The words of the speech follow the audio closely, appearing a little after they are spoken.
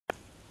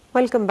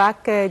Welcome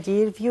back,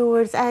 dear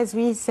viewers. As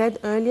we said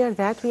earlier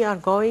that we are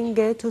going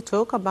to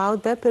talk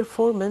about the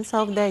performance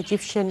of the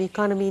Egyptian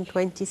economy in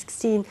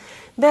 2016,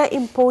 the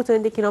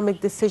important economic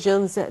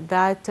decisions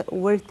that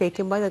were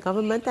taken by the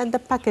government and the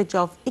package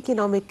of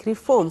economic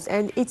reforms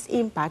and its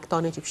impact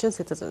on Egyptian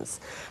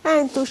citizens.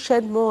 And to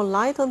shed more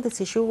light on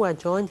this issue, we are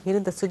joined here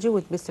in the studio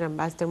with Mr.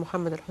 Ambassador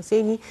Mohamed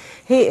Elhouseni.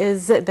 He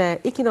is the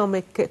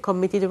Economic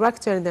Committee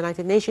Director in the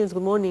United Nations.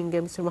 Good morning,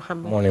 Mr.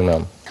 Mohamed. Good morning,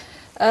 ma'am.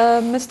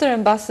 Mr.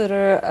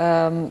 Ambassador,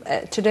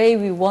 today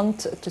we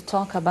want to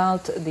talk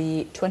about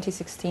the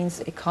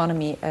 2016's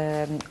economy,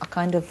 a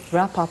kind of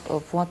wrap-up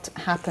of what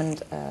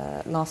happened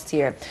last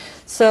year.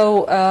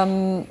 So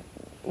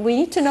we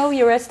need to know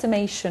your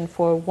estimation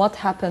for what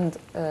happened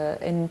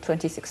in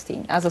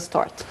 2016 as a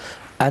start.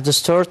 At the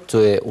start,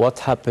 what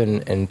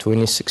happened in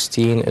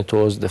 2016, it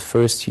was the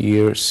first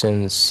year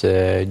since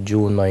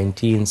June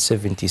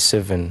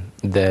 1977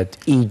 that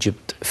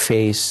Egypt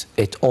faced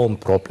its own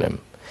problem.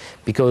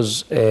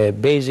 Because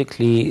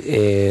basically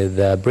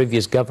the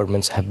previous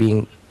governments have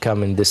been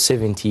coming the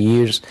 70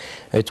 years,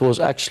 it was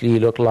actually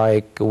look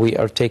like we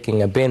are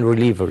taking a pain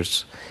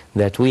relievers,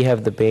 that we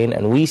have the pain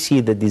and we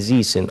see the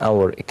disease in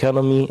our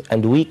economy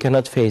and we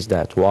cannot face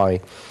that.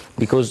 Why?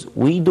 Because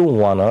we don't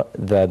want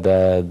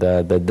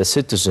the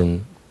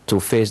citizen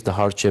to face the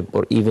hardship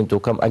or even to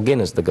come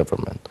against the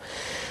government.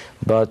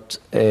 But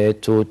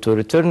to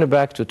return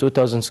back to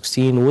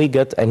 2016, we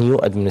got a new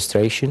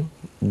administration.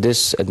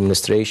 This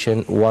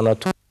administration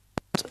wanted to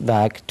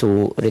back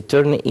to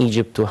return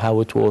Egypt to how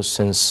it was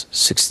since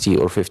 60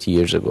 or 50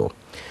 years ago.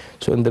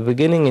 So in the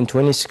beginning, in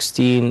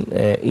 2016,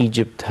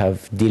 Egypt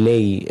have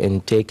delay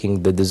in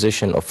taking the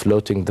decision of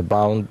floating the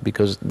pound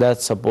because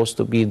that's supposed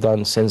to be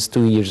done since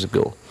 2 years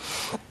ago.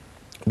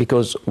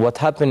 Because what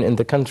happened in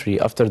the country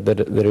after the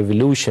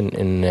revolution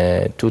in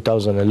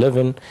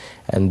 2011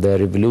 and the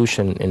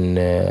revolution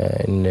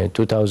in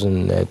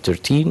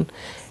 2013,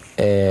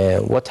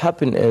 what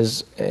happened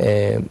is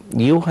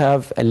you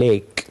have a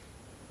lake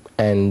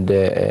and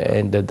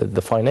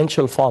the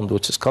financial fund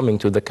which is coming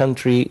to the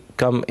country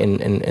come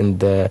in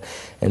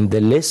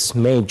the less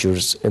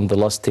majors in the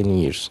last 10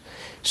 years.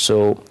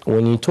 So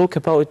when you talk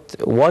about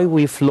why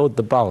we float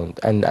the pound,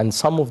 and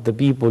some of the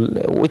people,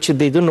 which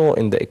they don't know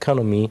in the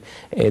economy,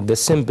 the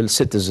simple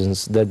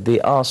citizens, that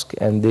they ask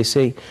and they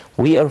say,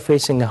 we are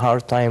facing a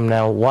hard time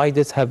now, why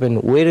did it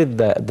happen, where is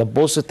the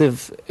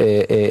positive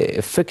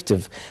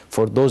effective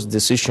for those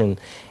decisions?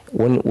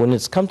 When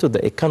it's come to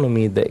the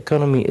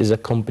economy is a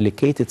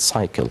complicated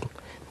cycle.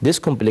 This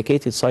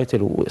complicated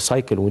cycle,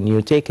 when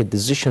you take a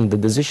decision,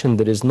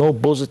 there is no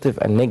positive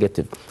and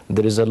negative.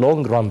 There is a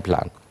long-run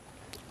plan.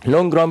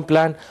 Long-run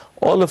plan,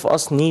 all of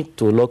us need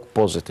to look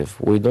positive.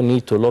 We don't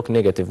need to look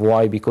negative.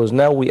 Why? Because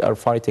now we are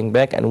fighting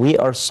back and we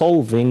are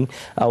solving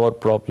our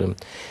problem.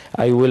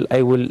 I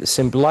will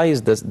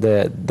symbolize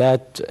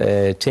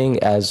that thing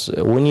as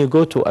when you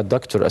go to a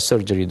doctor, a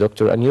surgery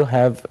doctor, and you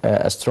have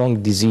a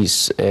strong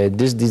disease.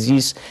 This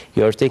disease,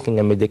 you are taking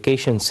a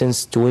medication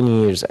since 20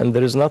 years and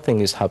there is nothing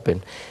is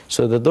happened.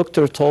 So the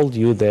doctor told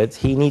you that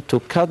he need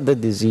to cut the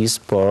disease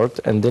part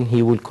and then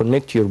he will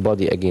connect your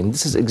body again.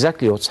 This is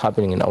exactly what's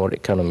happening in our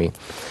economy.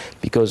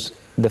 Because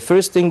the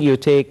first thing you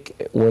take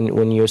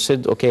when you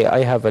said, okay,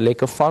 I have a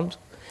lack of funds,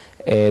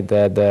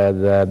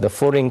 the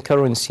foreign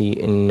currency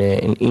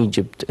in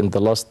Egypt in the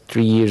last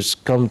 3 years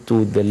come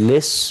to the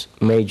less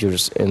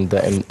majors in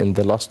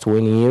the last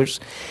 20 years,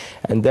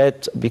 and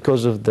that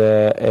because of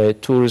the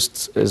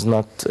tourists is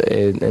not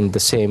in the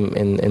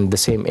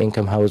same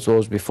income how it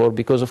was before,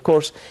 because of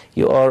course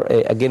you are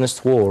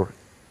against war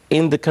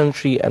in the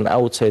country and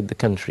outside the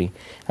country.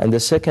 And the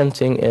second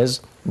thing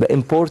is the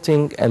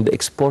importing and the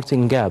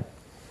exporting gap.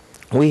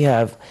 We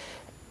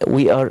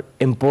are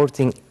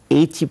importing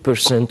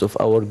 80% of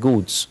our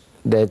goods,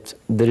 that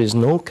there is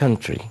no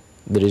country,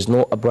 there is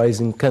no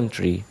uprising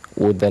country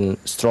with a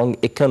strong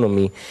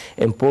economy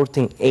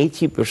importing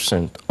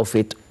 80%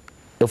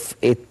 of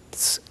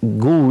its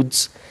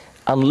goods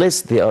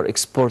unless they are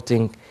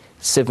exporting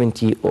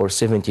 70 or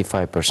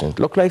 75%.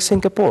 Look like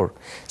Singapore.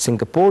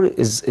 Singapore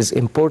is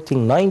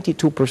importing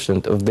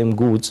 92% of them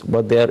goods,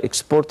 but they are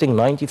exporting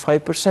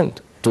 95%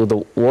 to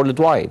the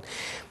worldwide.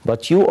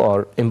 But you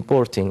are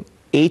importing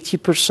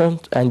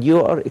 80% and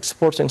you are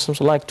exporting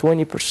something like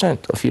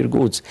 20% of your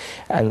goods.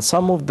 And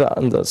some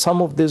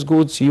of these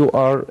goods you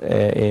are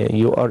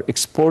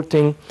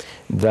exporting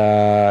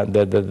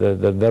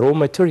the raw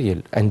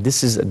material, and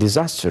this is a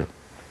disaster.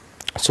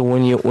 So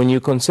when you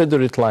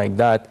consider it like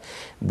that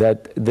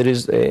there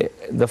is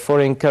the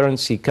foreign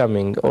currency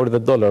coming, or the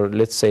dollar,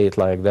 let's say it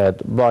like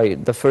that, by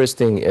the first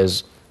thing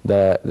is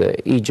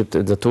the Egypt,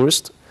 the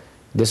tourist,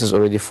 this is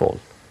already full.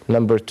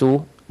 Number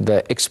two,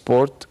 the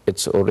export,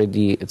 it's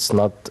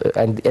not,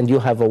 and you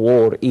have a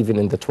war even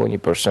in the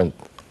 20%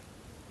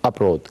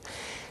 abroad.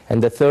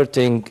 And the third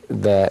thing,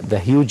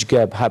 the huge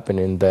gap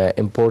happening, the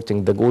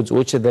importing the goods,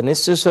 which are the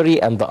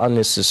necessary and the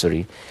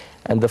unnecessary.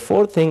 And the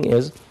fourth thing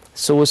is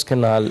Suez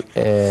Canal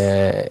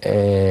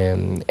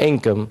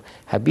income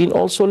have been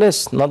also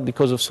less, not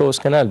because of Suez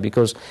Canal,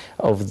 because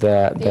of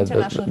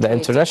the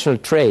international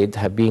trade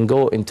have been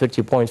going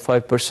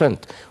 30.5%,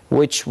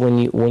 which when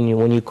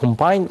you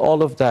combine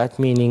all of that,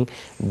 meaning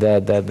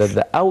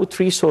the out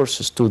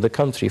resources to the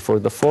country for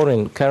the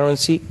foreign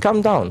currency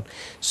come down.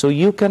 So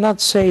you cannot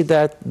say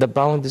that the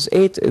pound is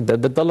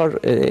the dollar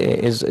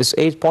is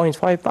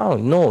 8.5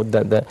 pound. No,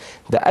 the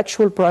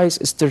actual price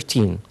is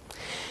 13.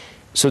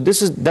 So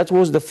that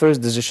was the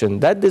first decision.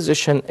 That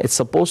decision is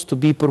supposed to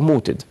be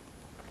promoted.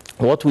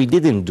 What we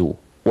didn't do.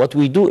 What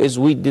we do is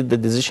we did the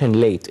decision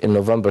late in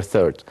November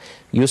 3rd.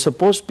 You're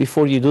supposed,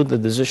 before you do the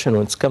decision,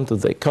 when it's come to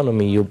the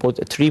economy, you put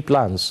 3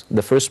 plans.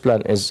 The first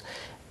plan is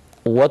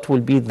what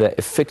will be the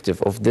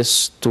effective of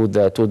this to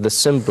the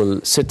simple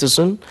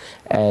citizen,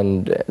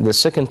 and the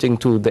second thing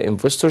to the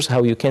investors,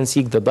 how you can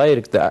seek the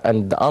direct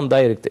and the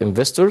indirect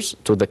investors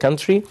to the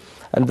country,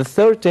 and the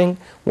third thing,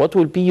 what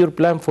will be your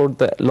plan for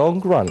the long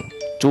run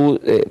to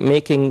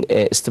making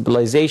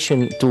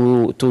stabilization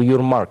to your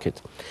market.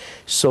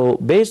 So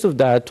based on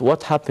that,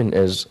 what happened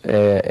is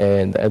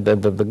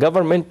the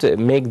government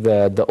make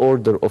the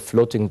order of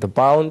floating the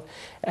pound,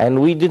 and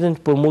we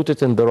didn't promote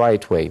it in the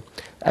right way,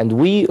 and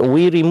we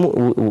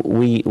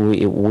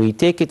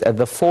take it at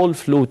the full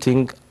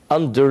floating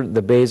under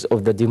the base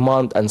of the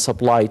demand and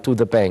supply to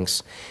the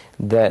banks.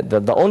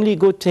 The only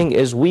good thing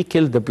is we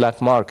killed the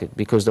black market,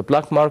 because the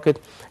black market,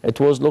 it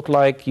was look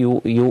like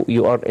you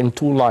are in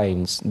two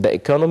lines, the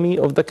economy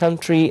of the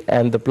country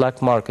and the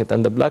black market,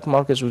 and the black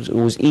market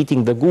was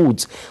eating the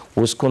goods,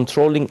 was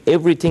controlling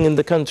everything in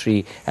the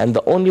country, and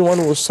the only one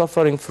who was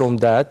suffering from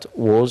that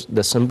was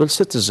the simple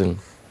citizen.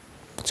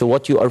 So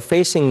what you are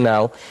facing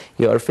now,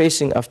 you are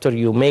facing after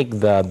you make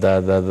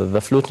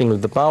the floating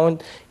of the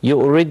pound, you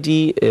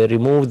already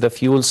remove the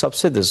fuel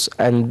subsidies,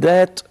 and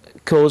that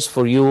cause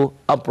for you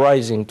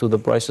uprising to the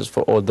prices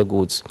for all the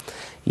goods.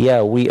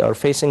 Yeah, we are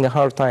facing a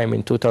hard time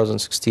in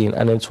 2016,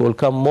 and it will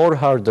come more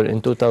harder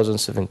in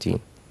 2017.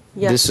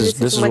 Yes, this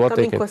is my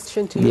coming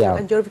question to you, yeah.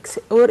 And your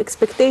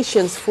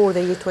expectations for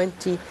the year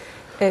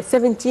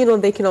 2017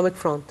 on the economic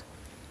front.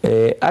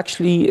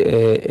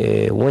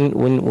 Actually,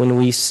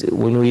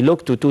 when we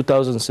look to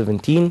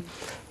 2017,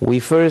 we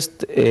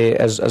first,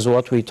 as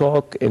what we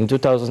talk in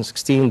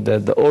 2016,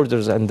 the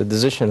orders and the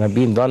decision have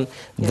been done.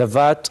 Yes.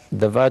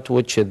 The VAT,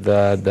 which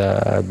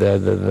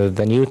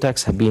the new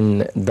tax have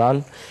been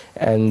done,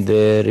 and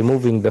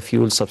removing the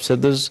fuel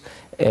subsidies.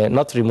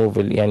 Not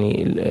removal,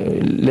 yani,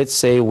 let's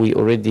say we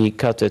already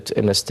cut it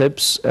in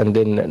steps, and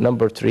then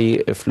number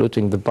 3,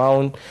 floating the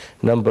pound.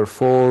 Number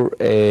 4,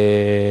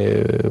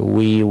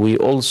 we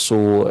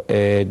also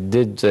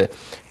did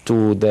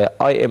to the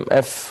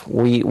IMF.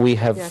 We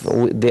have, yes.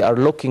 They are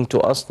looking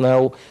to us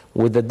now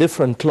with a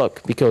different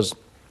look, because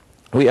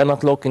we are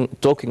not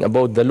talking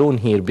about the loan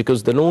here,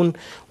 because the loan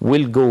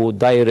will go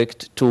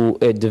direct to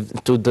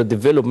the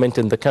development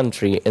in the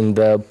country, in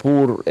the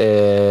poor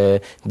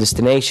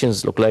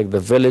destinations, look like the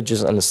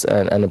villages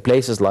and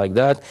places like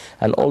that,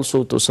 and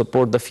also to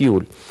support the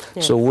fuel.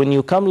 Yes. So when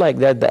you come like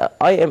that, the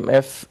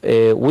IMF,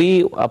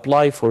 we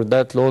apply for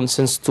that loan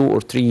since 2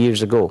 or 3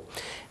 years ago.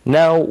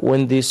 Now,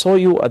 when they saw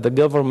you at the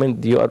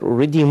government, you are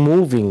already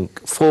moving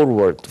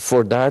forward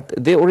for that.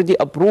 They already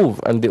approve,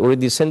 and they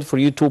already sent for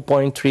you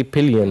 $2.3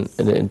 billion.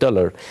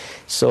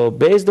 So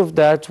based on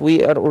that,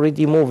 we are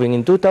already moving.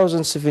 In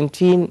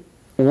 2017,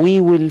 we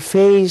will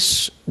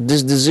face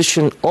this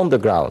decision on the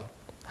ground.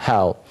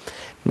 How?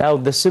 Now,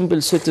 the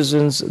simple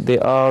citizens, they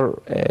are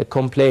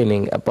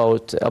complaining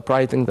about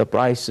uprightening the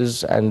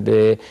prices, and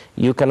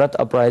you cannot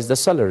uprise the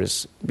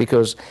salaries,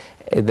 because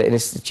the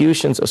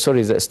institutions,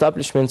 the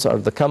establishments, or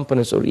the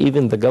companies, or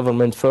even the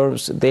government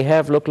firms, they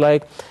have looked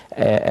like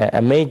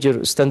a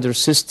major standard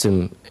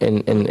system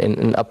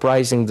in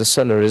uprising the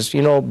salaries,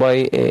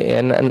 by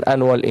an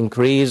annual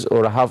increase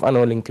or a half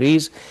annual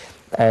increase.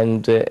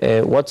 And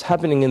what's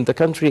happening in the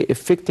country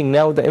affecting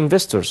now the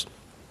investors.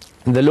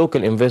 The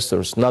local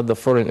investors, not the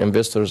foreign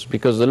investors,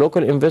 because the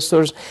local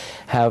investors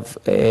have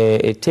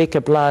take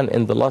a plan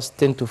in the last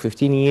 10 to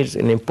 15 years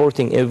in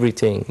importing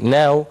everything.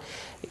 Now,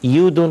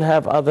 you don't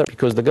have other,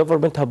 because the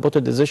government have put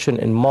a decision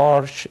in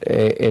March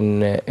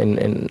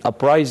in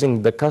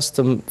uprising the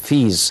custom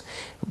fees,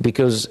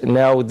 because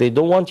now they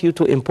don't want you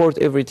to import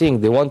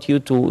everything, they want you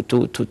to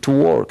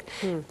work.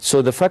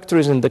 So the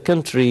factories in the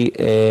country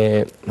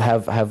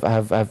have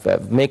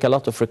make a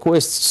lot of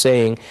requests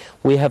saying,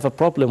 we have a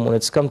problem when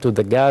it's come to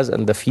the gas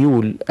and the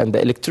fuel and the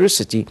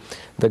electricity.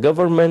 The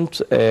government,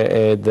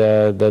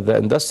 the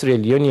industrial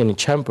union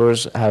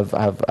chambers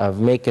have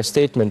made a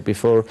statement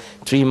before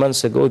 3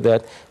 months ago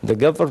that the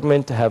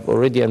government have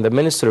already, and the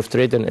Minister of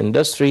Trade and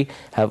Industry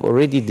have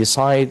already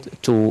decided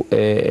to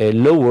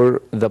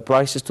lower the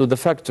prices to the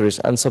factories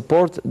and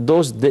support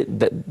those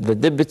the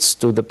debits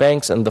to the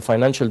banks and the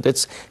financial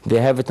debts they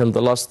have it in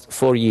the last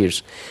 4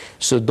 years.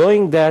 So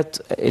doing that,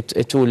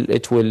 it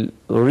will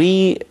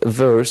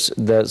reverse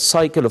the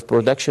cycle of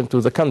production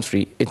to the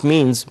country. It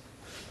means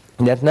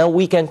that now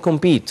we can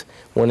compete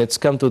when it's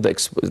come to the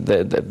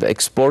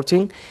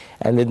exporting,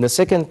 and then the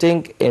second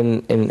thing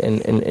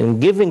in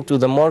giving to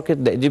the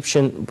market the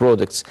Egyptian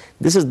products.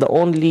 This is the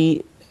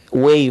only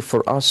way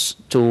for us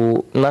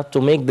to not to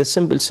make the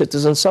simple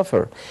citizen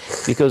suffer,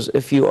 because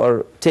if you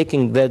are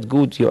taking that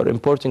good, you are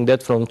importing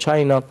that from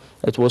China,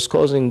 it was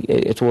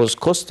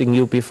costing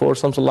you before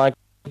something like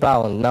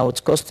 £1, now it's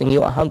costing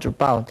you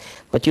 £100,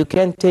 but you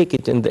can take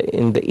it in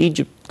the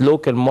Egypt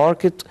local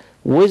market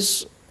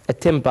with a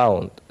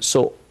 £10.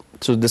 So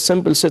the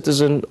simple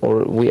citizen,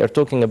 or we are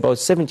talking about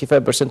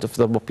 75% of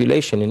the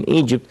population in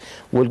Egypt,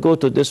 will go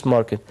to this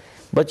market.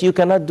 But you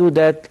cannot do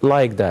that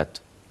like that.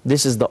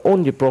 This is the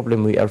only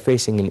problem we are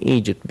facing in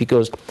Egypt,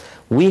 because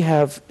we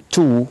have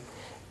two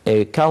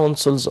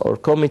councils or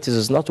committees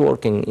is not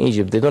working in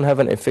Egypt. They don't have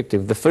an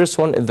effective. The first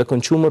one is the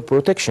consumer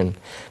protection.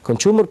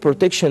 Consumer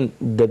protection,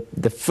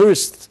 the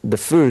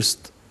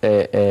first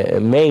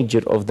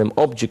major of them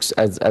objects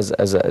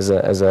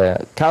as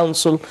a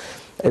council,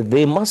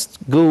 they must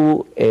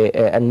go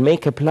and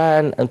make a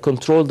plan and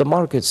control the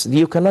markets.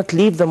 You cannot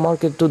leave the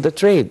market to the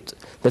trade.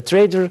 The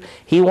trader,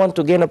 he wants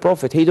to gain a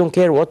profit. He don't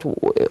care what,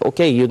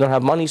 okay, you don't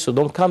have money, so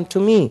don't come to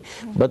me.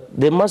 But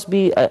there must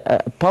be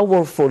a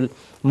powerful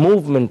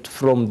movement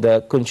from the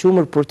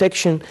consumer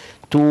protection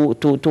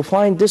to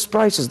find these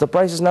prices. The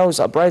prices now is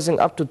rising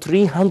up to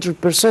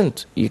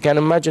 300%. You can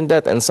imagine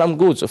that. And some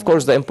goods, of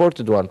course, the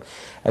imported one.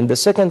 And the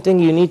second thing,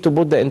 you need to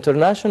put the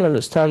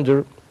international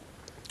standard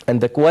and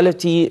the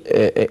quality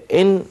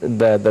in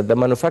the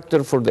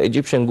manufacturer for the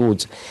Egyptian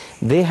goods.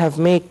 They have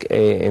made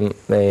a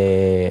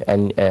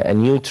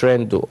new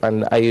trend,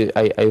 and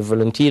I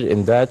volunteer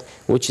in that,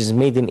 which is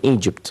Made in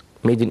Egypt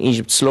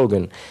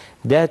slogan,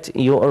 that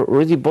you are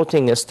already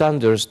putting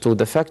standards to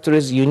the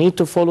factories. You need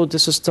to follow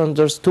these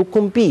standards to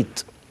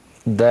compete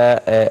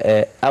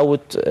the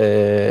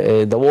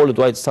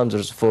worldwide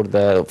standards for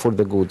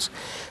the goods.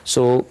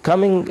 So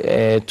coming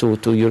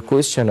to your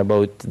question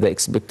about the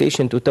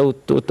expectation to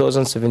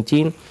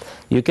 2017,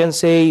 you can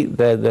say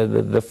that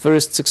the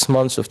first 6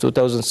 months of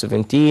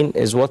 2017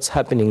 is what's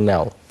happening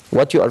now.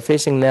 What you are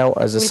facing now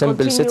as a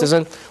simple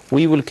citizen,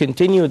 we will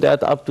continue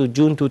that up to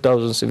June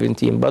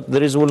 2017. But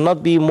will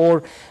not be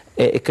more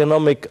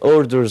economic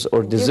orders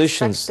or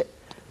decisions.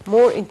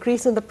 More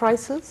increase in the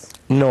prices?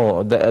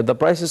 No, the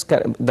prices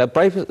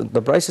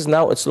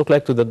now, it's look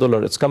like to the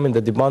dollar. It's coming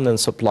the demand and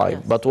supply.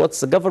 Yes. But what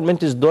the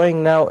government is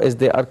doing now is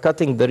they are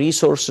cutting the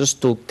resources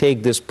to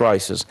take these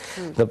prices.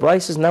 The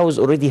prices now is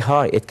already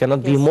high. It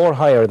cannot be more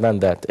higher than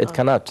that. It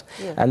cannot.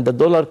 Yeah. And the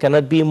dollar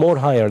cannot be more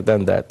higher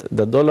than that.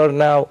 The dollar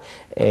now,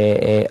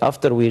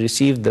 after we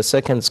received the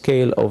second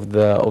scale of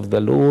the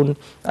loan,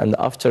 and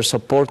after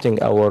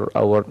supporting our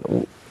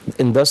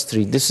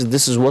industry, this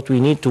is what we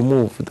need to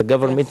move. The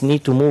government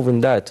need to move in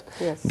that,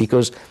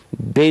 because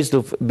based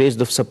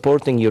of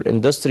supporting your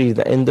industry,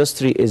 the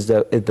industry is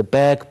the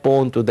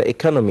backbone to the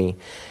economy.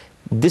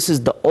 This is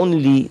the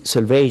only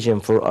salvation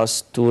for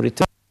us to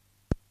return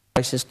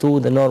prices to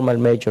the normal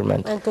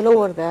measurement and to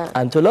lower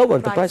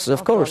the prices,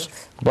 of course.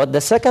 But the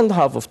second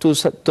half of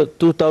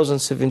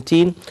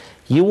 2017,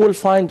 you will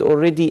find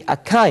already a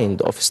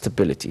kind of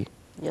stability.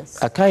 Yes,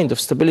 a kind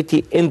of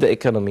stability in the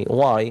economy.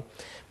 Why?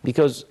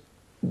 Because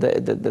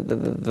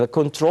the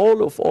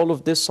control of all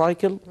of this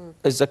cycle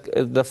is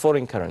the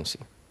foreign currency,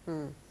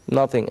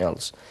 nothing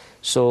else.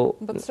 So,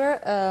 but sir,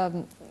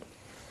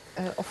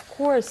 of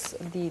course,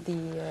 the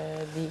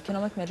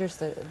economic measures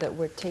that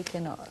were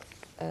taken,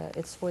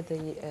 it's for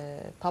the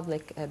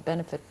public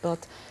benefit.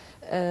 But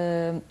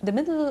the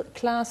middle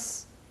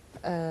class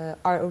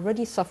are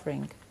already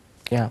suffering.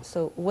 Yeah.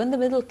 So when the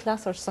middle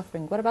class are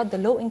suffering, what about the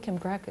low-income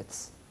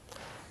brackets?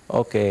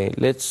 Okay,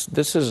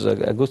 this is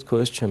a good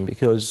question,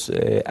 because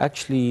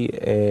actually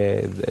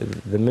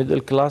the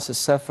middle class is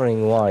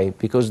suffering. Why?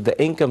 Because the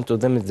income to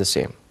them is the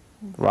same,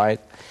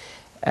 right?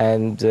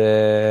 And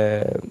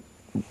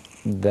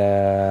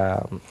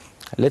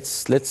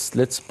let's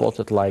put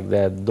it like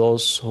that.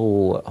 Those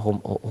who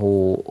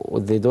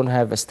they don't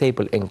have a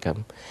stable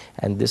income,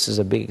 and this is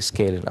a big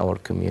scale in our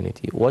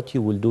community. What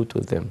you will do to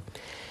them?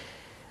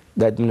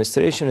 The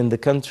administration in the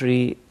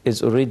country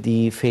is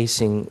already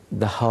facing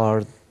the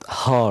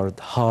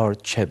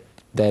hardship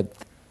that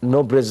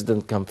no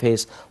president can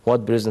face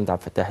what President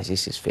Abdel Fattah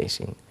al-Sisi is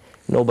facing.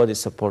 Nobody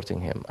is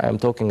supporting him. I am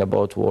talking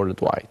about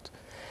worldwide.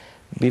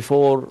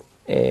 Before,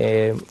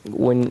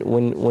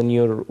 when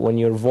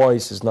your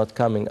voice is not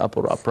coming up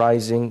or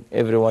uprising,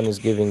 everyone is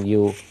giving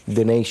you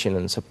donation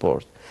and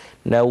support.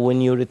 Now,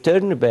 when you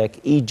return back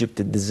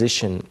Egypt's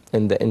decision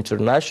in the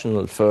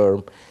international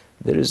firm,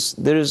 there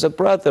is a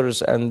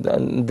brothers and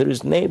there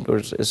is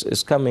neighbors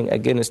is coming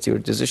against your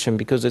decision,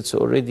 because it's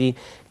already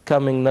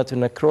coming not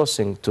in a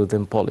crossing to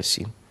them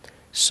policy.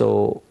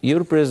 So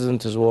your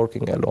president is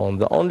working alone.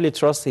 The only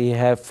trust he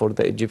have for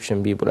the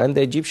Egyptian people, and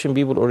the Egyptian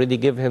people already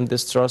give him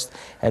this trust,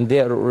 and they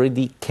are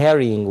already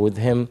carrying with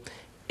him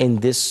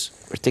in this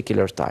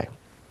particular time.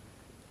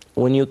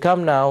 When you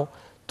come now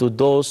to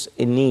those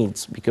in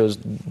needs, because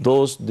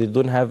those they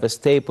don't have a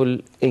stable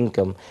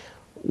income,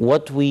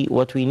 what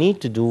we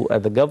need to do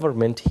as the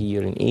government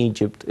here in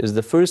Egypt is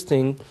the first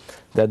thing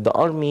that the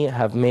army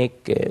have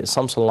make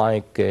something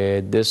like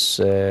this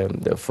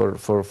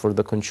for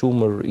the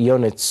consumer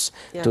units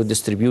to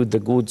distribute the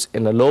goods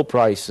in a low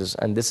prices,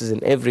 and this is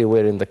in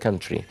everywhere in the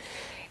country.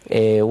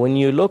 When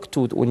you look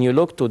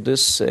to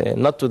this,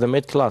 not to the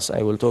mid class,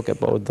 I will talk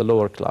about the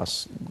lower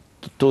class.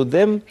 To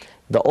them,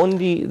 the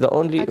only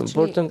Actually,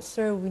 important.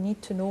 sir, we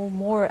need to know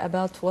more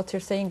about what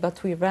you're saying,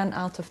 but we ran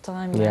out of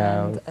time.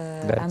 Yeah,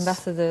 and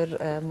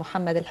Ambassador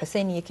Mohamed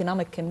Elhouseni,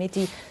 Economic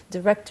Committee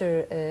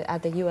Director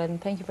at the UN,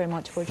 thank you very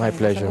much for joining My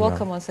pleasure, us. And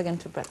welcome once again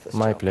to Breakfast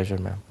My Show. pleasure,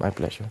 ma'am. My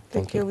pleasure.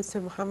 Thank you,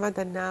 Mr. Mohammed.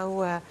 And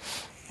now,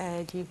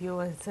 dear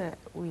viewers,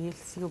 we'll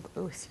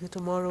see you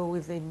tomorrow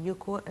with a new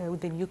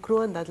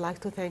crew. And I'd like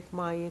to thank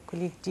my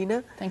colleague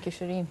Gina. Thank you,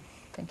 Shireen.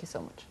 Thank you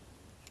so much.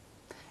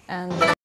 And